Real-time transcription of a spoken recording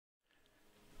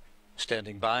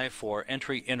Standing by for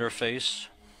entry interface.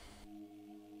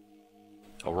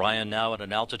 Orion now at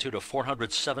an altitude of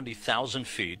 470,000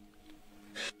 feet,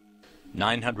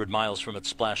 900 miles from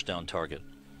its splashdown target.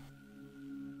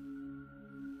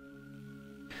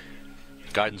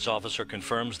 Guidance officer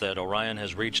confirms that Orion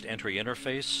has reached entry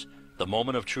interface. The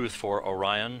moment of truth for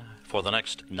Orion for the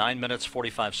next 9 minutes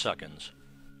 45 seconds.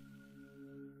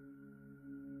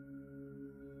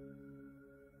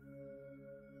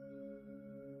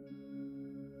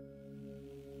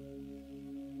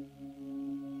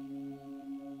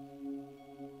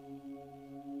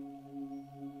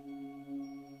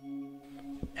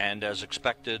 And as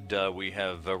expected, we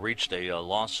have reached a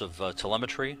loss of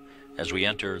telemetry as we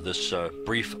enter this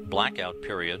brief blackout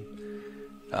period.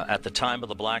 At the time of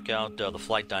the blackout, the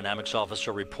flight dynamics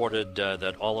officer reported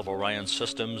that all of Orion's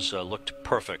systems looked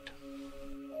perfect.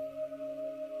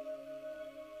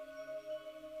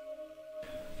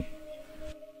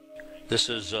 This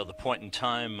is the point in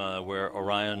time where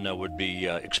Orion would be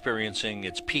experiencing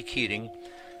its peak heating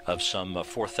of some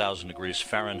 4,000 degrees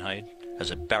Fahrenheit as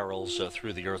it barrels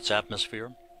through the Earth's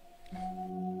atmosphere,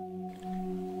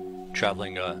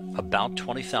 traveling about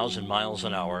 20,000 miles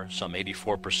an hour, some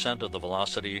 84% of the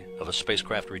velocity of a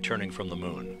spacecraft returning from the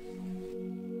moon.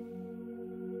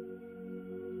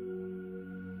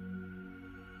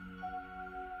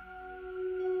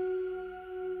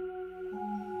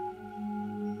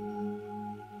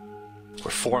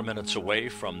 We're 4 minutes away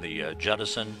from the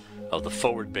jettison of the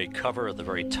forward bay cover at the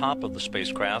very top of the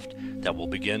spacecraft that will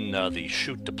begin the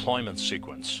chute deployment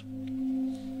sequence.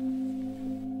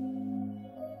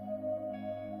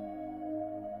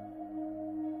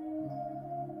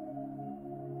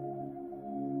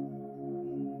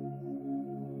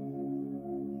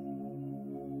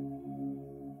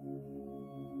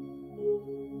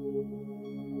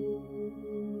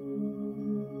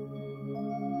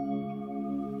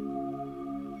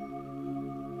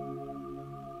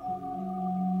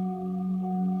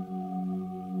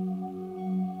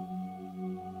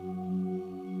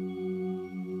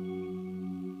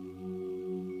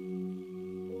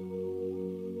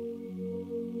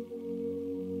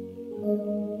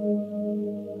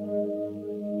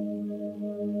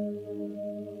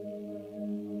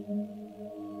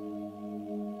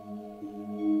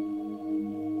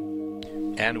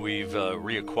 And we've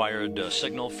reacquired a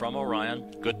signal from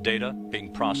Orion, good data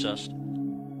being processed.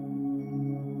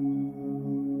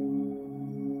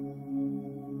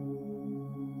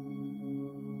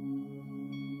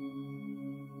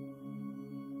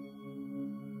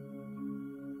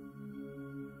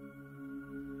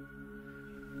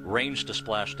 Range to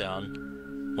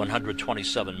splashdown,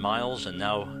 127 miles, and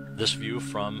now this view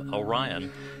from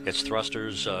Orion, its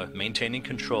thrusters maintaining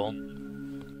control.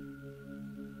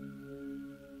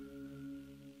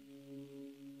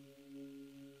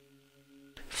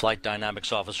 Flight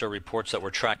dynamics officer reports that we're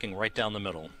tracking right down the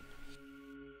middle.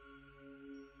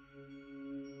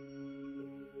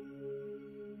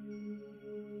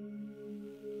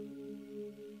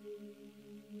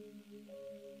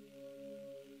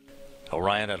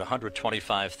 Orion at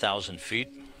 125,000 feet.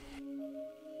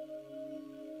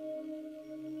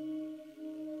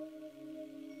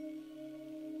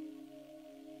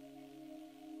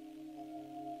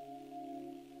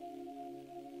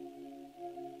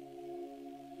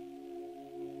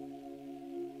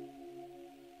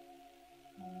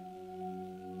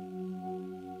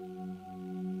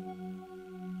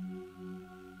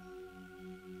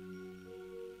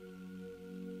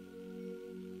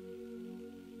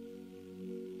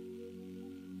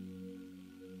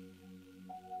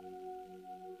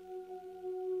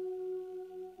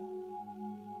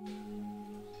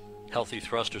 Healthy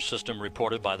thruster system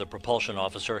reported by the propulsion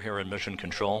officer here in Mission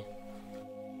Control.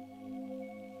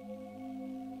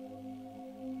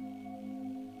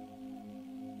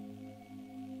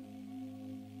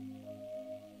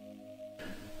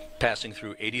 Passing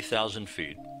through 80,000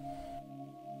 feet.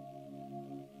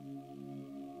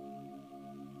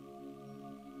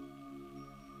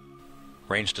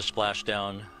 Range to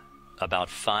splashdown about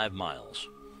 5 miles.